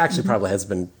 Mm-hmm. And that actually probably has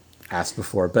been asked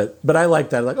before, but I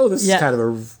like that. Like, oh, this is kind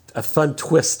of a fun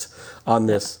twist on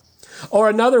this. Or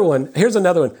another one. Here's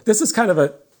another one. This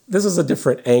is a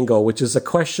different angle, which is a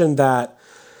question that,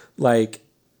 like,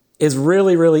 is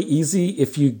really, really easy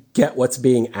if you get what's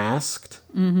being asked.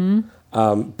 Mm-hmm.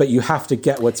 But you have to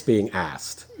get what's being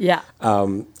asked. Yeah.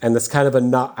 And that's kind of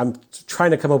I'm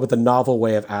trying to come up with a novel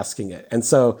way of asking it. And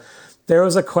so there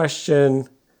was a question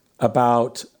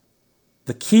about,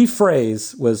 the key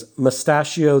phrase was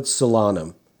mustachioed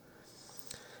solanum.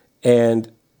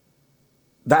 And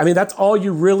that's all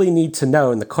you really need to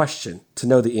know in the question to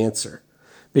know the answer.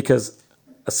 Because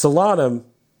a solanum,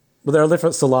 well, there are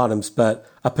different solanums, but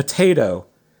a potato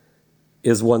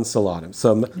is one solanum.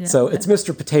 So it's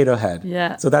Mr. Potato Head.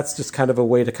 Yeah. So that's just kind of a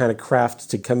way to kind of craft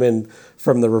to come in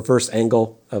from the reverse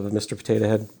angle of a Mr. Potato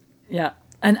Head. Yeah.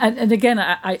 And again,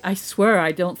 I swear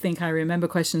I don't think I remember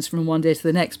questions from one day to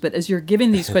the next, but as you're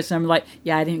giving these questions, I'm like,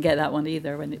 yeah, I didn't get that one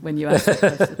either when you asked the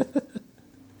question.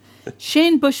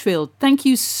 Shane Bushfield, thank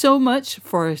you so much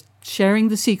for sharing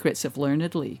the secrets of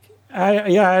Learned League. I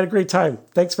had a great time.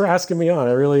 Thanks for asking me on.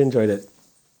 I really enjoyed it.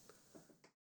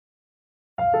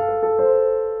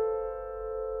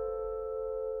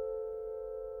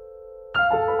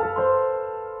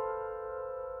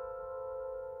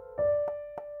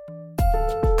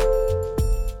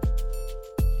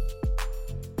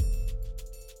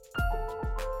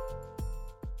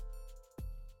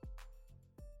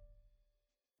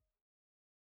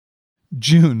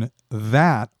 June,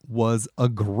 that was a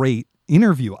great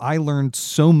interview. I learned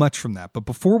so much from that. But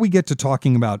before we get to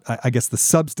talking about, I guess, the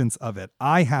substance of it,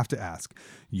 I have to ask,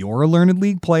 you're a Learned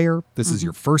League player. This is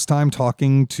your first time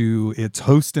talking to its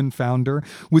host and founder.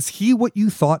 Was he what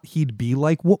you thought he'd be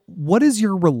like? What is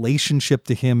your relationship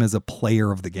to him as a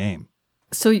player of the game?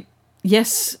 So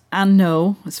yes and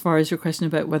no, as far as your question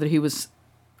about whether he was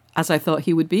as I thought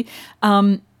he would be.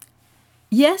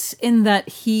 Yes, in that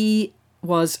he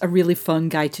was a really fun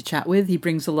guy to chat with. He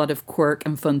brings a lot of quirk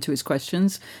and fun to his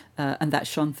questions, and that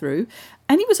shone through.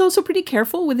 And he was also pretty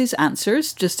careful with his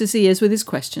answers, just as he is with his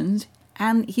questions.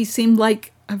 And he seemed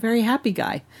like a very happy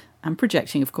guy. I'm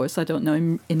projecting, of course. I don't know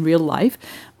him in real life.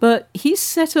 But he's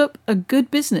set up a good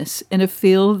business in a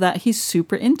field that he's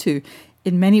super into.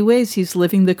 In many ways, he's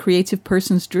living the creative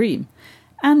person's dream.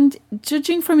 And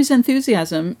judging from his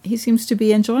enthusiasm, he seems to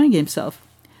be enjoying himself.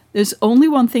 There's only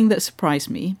one thing that surprised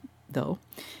me, though.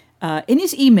 In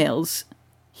his emails,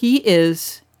 he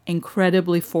is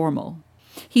incredibly formal.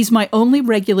 He's my only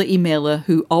regular emailer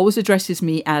who always addresses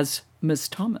me as Ms.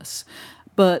 Thomas.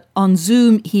 But on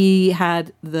Zoom, he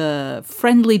had the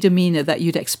friendly demeanor that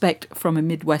you'd expect from a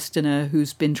Midwesterner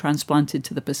who's been transplanted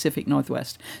to the Pacific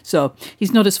Northwest. So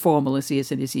he's not as formal as he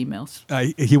is in his emails.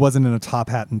 He wasn't in a top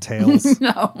hat and tails.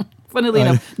 No, funnily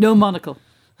enough, no monocle.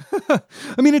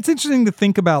 I mean, it's interesting to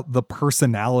think about the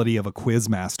personality of a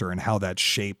quizmaster and how that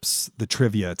shapes the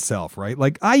trivia itself, right?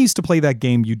 Like, I used to play that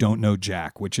game You Don't Know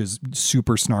Jack, which is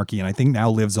super snarky and I think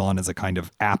now lives on as a kind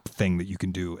of app thing that you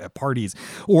can do at parties.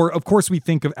 Or, of course, we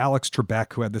think of Alex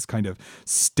Trebek, who had this kind of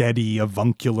steady,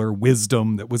 avuncular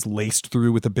wisdom that was laced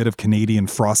through with a bit of Canadian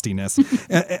frostiness.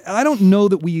 I don't know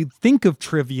that we think of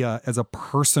trivia as a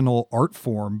personal art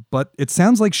form, but it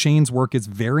sounds like Shane's work is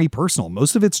very personal.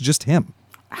 Most of it's just him.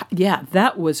 Yeah,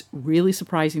 that was really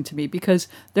surprising to me because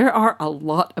there are a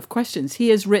lot of questions. He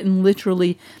has written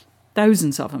literally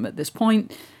thousands of them at this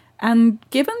point. And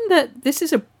given that this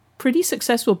is a pretty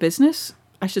successful business,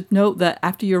 I should note that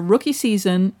after your rookie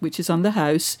season, which is on the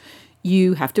house,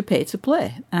 you have to pay to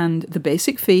play. And the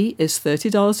basic fee is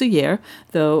 $30 a year,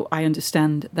 though I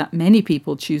understand that many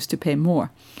people choose to pay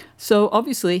more. So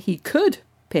obviously he could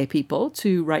pay people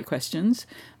to write questions,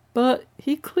 but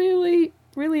he clearly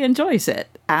really enjoys it.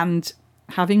 And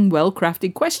having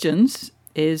well-crafted questions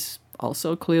is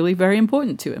also clearly very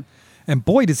important to him. And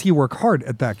boy, does he work hard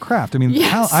at that craft. I mean,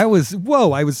 yes. I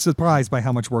was surprised by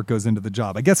how much work goes into the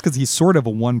job. I guess because he's sort of a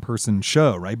one-person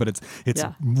show, right? But it's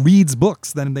reads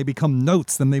books, then they become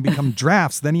notes, then they become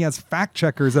drafts, then he has fact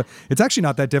checkers. It's actually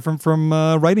not that different from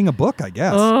writing a book, I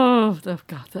guess. Oh,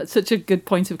 God, that's such a good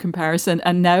point of comparison.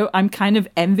 And now I'm kind of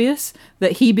envious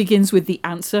that he begins with the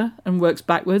answer and works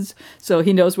backwards, so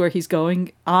he knows where he's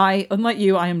going. Unlike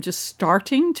you, I am just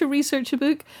starting to research a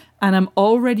book, and I'm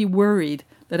already worried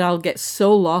that I'll get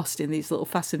so lost in these little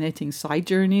fascinating side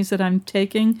journeys that I'm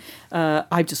taking.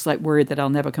 I'm just worried that I'll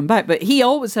never come back. But he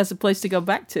always has a place to go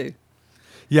back to.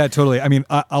 Yeah, totally. I mean,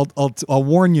 I'll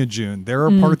warn you, June. There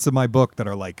are parts of my book that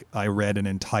are like I read an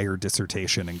entire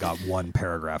dissertation and got one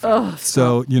paragraph out.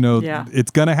 So,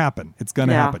 it's going to happen. It's going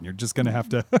to happen. You're just going to have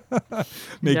to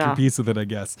make your peace with it, I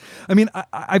guess. I mean,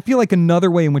 I feel like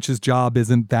another way in which his job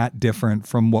isn't that different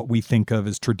from what we think of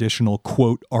as traditional,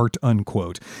 quote, art,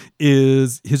 unquote,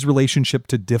 is his relationship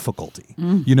to difficulty.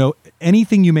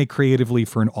 Anything you make creatively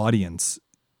for an audience,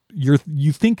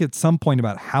 you think at some point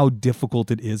about how difficult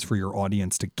it is for your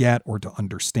audience to get or to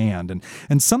understand.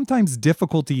 And sometimes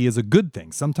difficulty is a good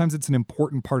thing. Sometimes it's an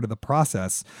important part of the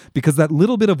process because that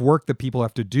little bit of work that people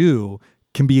have to do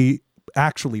can be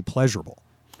actually pleasurable.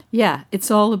 Yeah,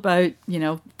 it's all about,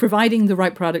 providing the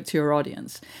right product to your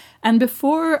audience. And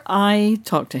before I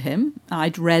talked to him,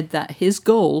 I'd read that his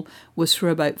goal was for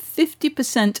about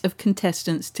 50% of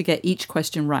contestants to get each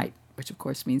question right, which of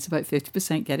course means about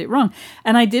 50% get it wrong.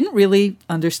 And I didn't really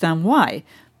understand why.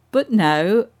 But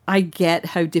now I get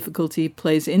how difficulty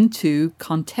plays into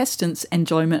contestants'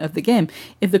 enjoyment of the game.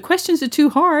 If the questions are too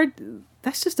hard,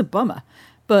 that's just a bummer.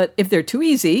 But if they're too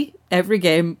easy, every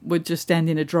game would just end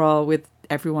in a draw with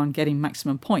everyone getting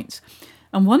maximum points.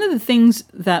 And one of the things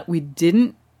that we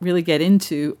didn't really get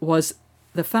into was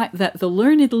the fact that the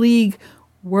Learned League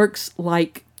works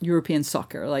like European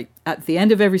soccer. Like at the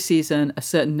end of every season, a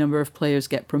certain number of players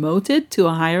get promoted to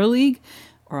a higher league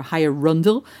or a higher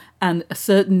rundle, and a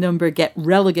certain number get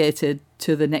relegated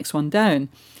to the next one down.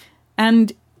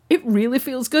 And it really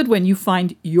feels good when you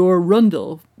find your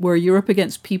rundle where you're up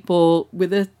against people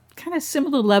with a kind of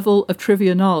similar level of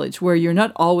trivia knowledge, where you're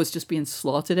not always just being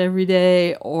slaughtered every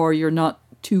day, or you're not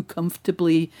too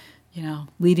comfortably,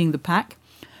 leading the pack.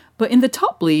 But in the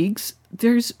top leagues,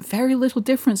 there's very little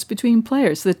difference between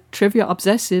players. The trivia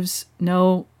obsessives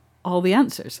know all the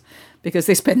answers because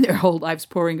they spend their whole lives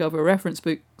poring over reference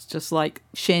books, just like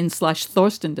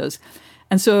Shane/Thorsten does.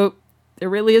 And so there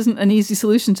really isn't an easy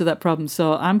solution to that problem.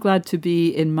 So I'm glad to be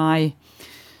in my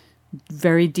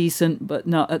very decent, but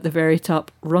not at the very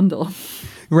top rundle.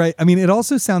 Right. I mean, it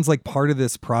also sounds like part of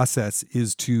this process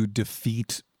is to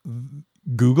defeat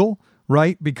Google,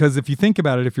 right? Because if you think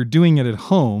about it, if you're doing it at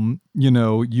home,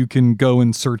 you can go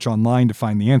and search online to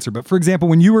find the answer. But for example,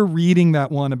 when you were reading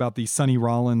that one about the Sonny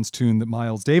Rollins tune that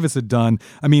Miles Davis had done,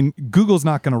 I mean, Google's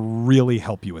not going to really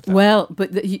help you with that. Well,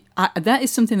 but that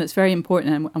is something that's very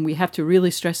important, and we have to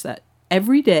really stress that.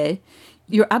 Every day,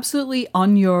 you're absolutely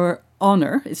on your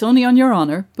honor. It's only on your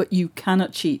honor, but you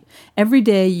cannot cheat. Every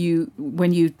day,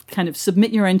 when you kind of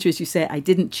submit your entries, you say, I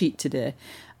didn't cheat today.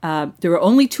 There are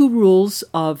only 2 rules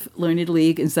of Learned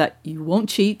League, is that you won't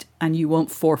cheat and you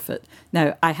won't forfeit.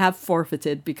 Now, I have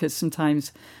forfeited because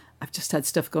sometimes I've just had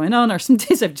stuff going on, or some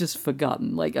days I've just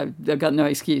forgotten. Like, I've got no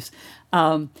excuse.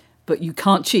 But you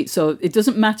can't cheat. So it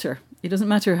doesn't matter. It doesn't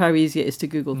matter how easy it is to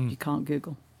Google. You can't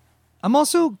Google. I'm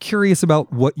also curious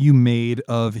about what you made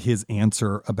of his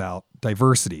answer about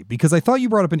diversity, because I thought you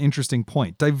brought up an interesting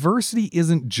point. Diversity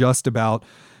isn't just about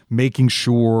making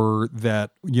sure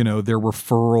that, their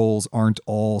referrals aren't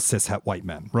all cishet white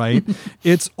men, right?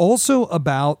 It's also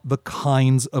about the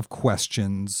kinds of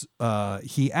questions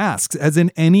he asks. As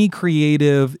in any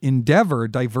creative endeavor,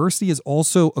 diversity is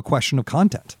also a question of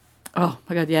content. Oh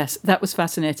my God, yes. That was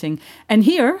fascinating. And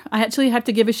here, I actually have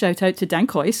to give a shout out to Dan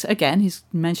Coyce. Again, he's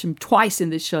mentioned twice in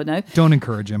this show now. Don't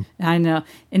encourage him. I know.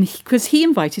 And because he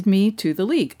invited me to the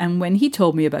league. And when he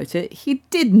told me about it, he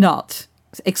did not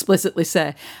explicitly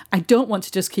say, I don't want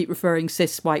to just keep referring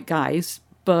cis white guys.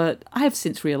 But I have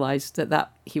since realized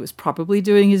that he was probably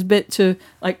doing his bit to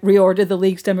reorder the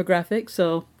league's demographic.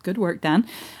 So good work, Dan.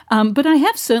 But I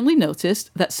have certainly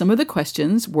noticed that some of the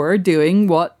questions were doing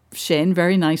what Shane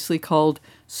very nicely called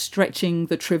stretching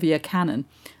the trivia canon.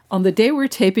 On the day we're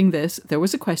taping this, there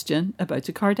was a question about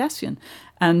a Kardashian.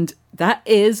 And that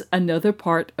is another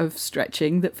part of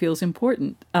stretching that feels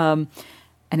important. And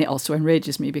it also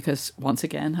enrages me because, once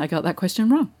again, I got that question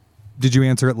wrong. Did you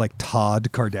answer it like Todd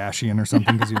Kardashian or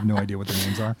something because you have no idea what their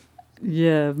names are?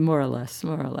 Yeah, more or less.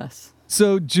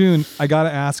 So, June, I got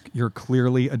to ask, you're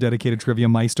clearly a dedicated trivia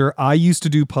meister. I used to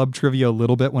do pub trivia a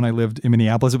little bit when I lived in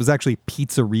Minneapolis. It was actually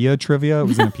pizzeria trivia. It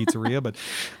was in a pizzeria, but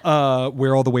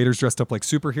where all the waiters dressed up like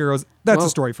superheroes. That's a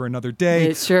story for another day.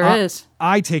 It sure is.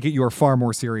 I take it you are far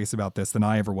more serious about this than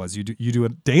I ever was. You do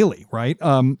it daily, right?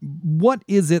 What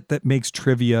is it that makes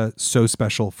trivia so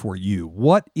special for you?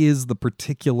 What is the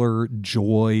particular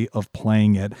joy of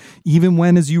playing it, even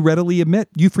when, as you readily admit,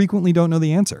 you frequently don't know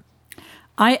the answer?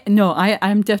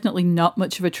 I'm definitely not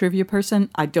much of a trivia person.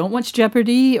 I don't watch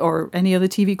Jeopardy or any other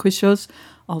TV quiz shows,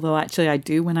 although actually I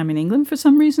do when I'm in England for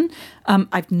some reason.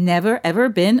 I've never, ever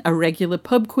been a regular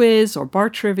pub quiz or bar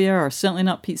trivia, or certainly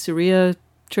not pizzeria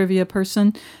trivia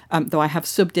person, though I have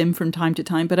subbed in from time to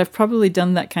time, but I've probably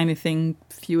done that kind of thing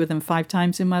fewer than 5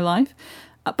 times in my life.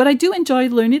 But I do enjoy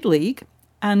Learned League,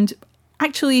 and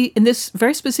actually in this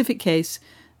very specific case,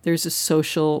 there's a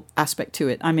social aspect to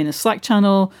it. I'm in a Slack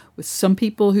channel with some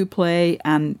people who play,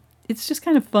 and it's just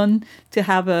kind of fun to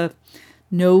have a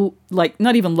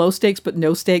not even low stakes, but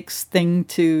no stakes thing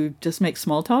to just make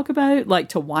small talk about, like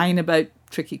to whine about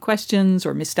tricky questions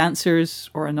or missed answers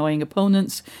or annoying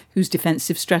opponents whose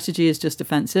defensive strategy is just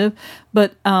offensive.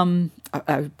 But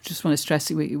I just want to stress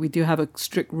we do have a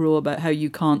strict rule about how you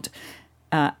can't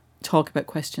talk about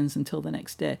questions until the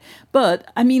next day.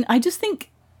 But I mean, I just think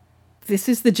this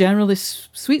is the generalist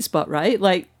sweet spot, right?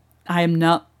 Like, I am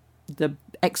not the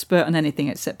expert on anything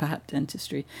except perhaps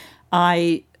dentistry.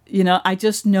 I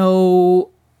just know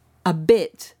a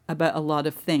bit about a lot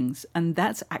of things, and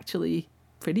that's actually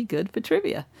pretty good for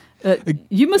trivia.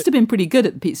 You must have been pretty good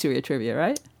at pizzeria trivia,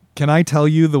 right? Can I tell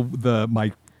you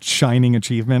my shining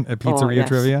achievement at pizzeria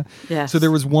trivia? Yes. So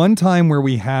there was one time where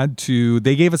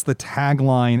they gave us the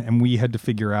tagline and we had to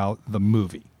figure out the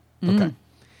movie. Okay.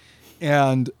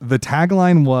 And the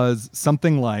tagline was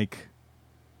something like,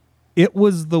 "It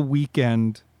was the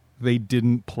weekend they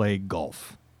didn't play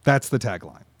golf." That's the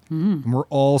tagline. And we're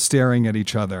all staring at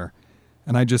each other.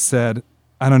 And I just said,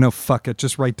 I don't know, fuck it,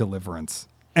 just write Deliverance.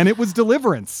 And it was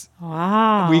Deliverance.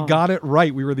 Wow. We got it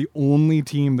right. We were the only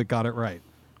team that got it right.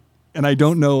 And I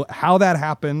don't know how that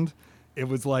happened. It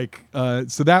was like,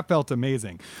 so that felt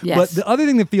amazing. Yes. But the other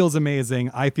thing that feels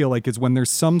amazing, I feel like, is when there's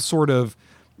some sort of,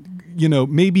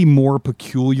 maybe more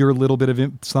peculiar little bit of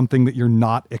something that you're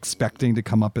not expecting to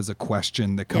come up as a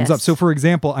question that comes up. So, for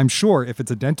example, I'm sure if it's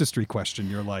a dentistry question,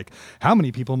 you're like, how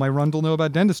many people in my Rundle know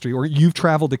about dentistry? Or you've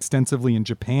traveled extensively in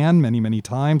Japan many, many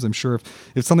times. I'm sure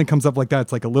if something comes up like that,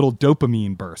 it's like a little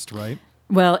dopamine burst, right?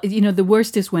 Well, the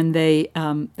worst is when they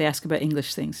ask about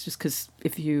English things, just because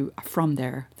if you are from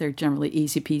there, they're generally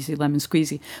easy peasy, lemon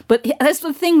squeezy. But that's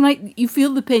the thing, right? You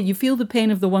feel the pain. You feel the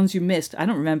pain of the ones you missed. I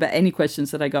don't remember any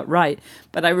questions that I got right,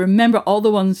 but I remember all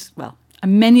the ones, well,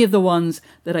 And many of the ones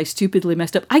that I stupidly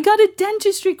messed up, I got a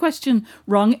dentistry question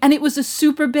wrong, and it was a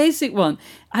super basic one.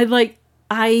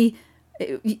 I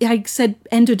said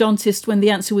endodontist when the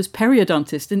answer was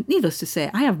periodontist. And needless to say,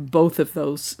 I have both of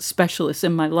those specialists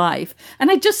in my life.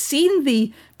 And I'd just seen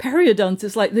the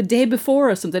periodontist like the day before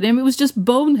or something. And it was just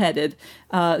boneheaded.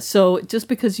 So just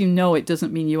because you know it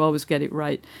doesn't mean you always get it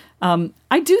right.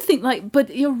 I do think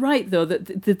but you're right though,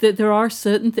 that there are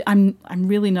certain things. I'm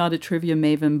really not a trivia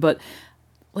maven, but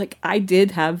I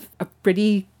did have a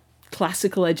pretty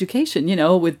classical education,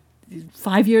 with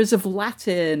 5 years of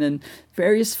Latin and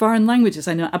various foreign languages.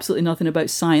 I know absolutely nothing about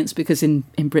science because in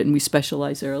Britain we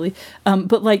specialize early.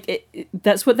 But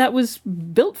that's what that was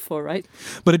built for, right?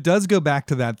 But it does go back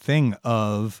to that thing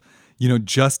of,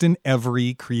 just in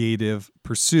every creative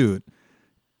pursuit,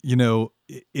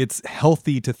 it's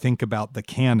healthy to think about the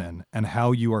canon and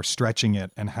how you are stretching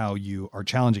it and how you are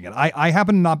challenging it. I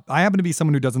happen to be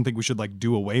someone who doesn't think we should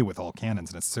do away with all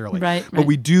canons necessarily. Right. But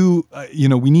we do,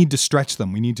 we need to stretch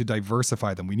them. We need to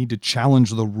diversify them. We need to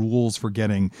challenge the rules for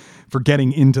getting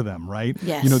into them, right?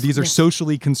 Yes. These are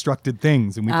socially constructed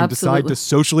things, and we can decide to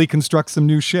socially construct some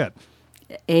new shit.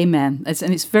 Amen.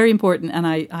 And it's very important. And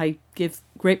I give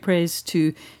great praise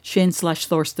to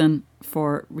Shane/Thorsten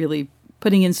for really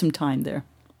putting in some time there.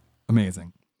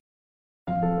 Amazing.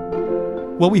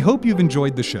 Well, we hope you've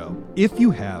enjoyed the show. If you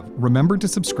have, remember to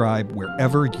subscribe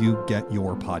wherever you get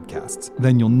your podcasts.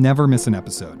 Then you'll never miss an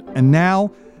episode. And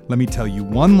now, let me tell you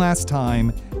one last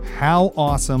time how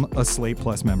awesome a Slate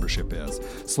Plus membership is.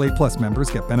 Slate Plus members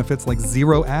get benefits like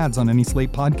 0 ads on any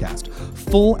Slate podcast,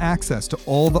 full access to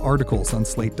all the articles on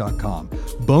Slate.com,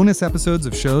 bonus episodes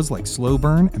of shows like Slow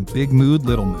Burn and Big Mood,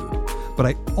 Little Mood. But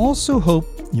I also hope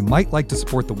you might like to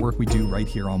support the work we do right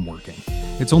here on Working.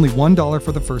 It's only $1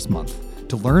 for the first month.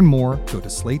 To learn more, go to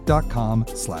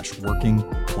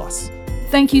slate.com/workingplus.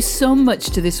 Thank you so much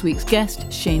to this week's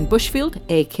guest, Shane Bushfield,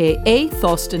 aka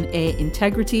Thorsten A.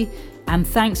 Integrity. And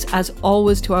thanks, as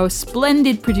always, to our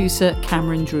splendid producer,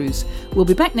 Cameron Drews. We'll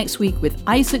be back next week with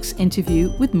Isaac's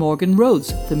interview with Morgan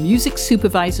Rhodes, the music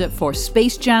supervisor for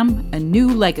Space Jam: A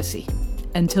New Legacy.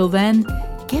 Until then,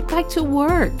 get back to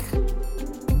work.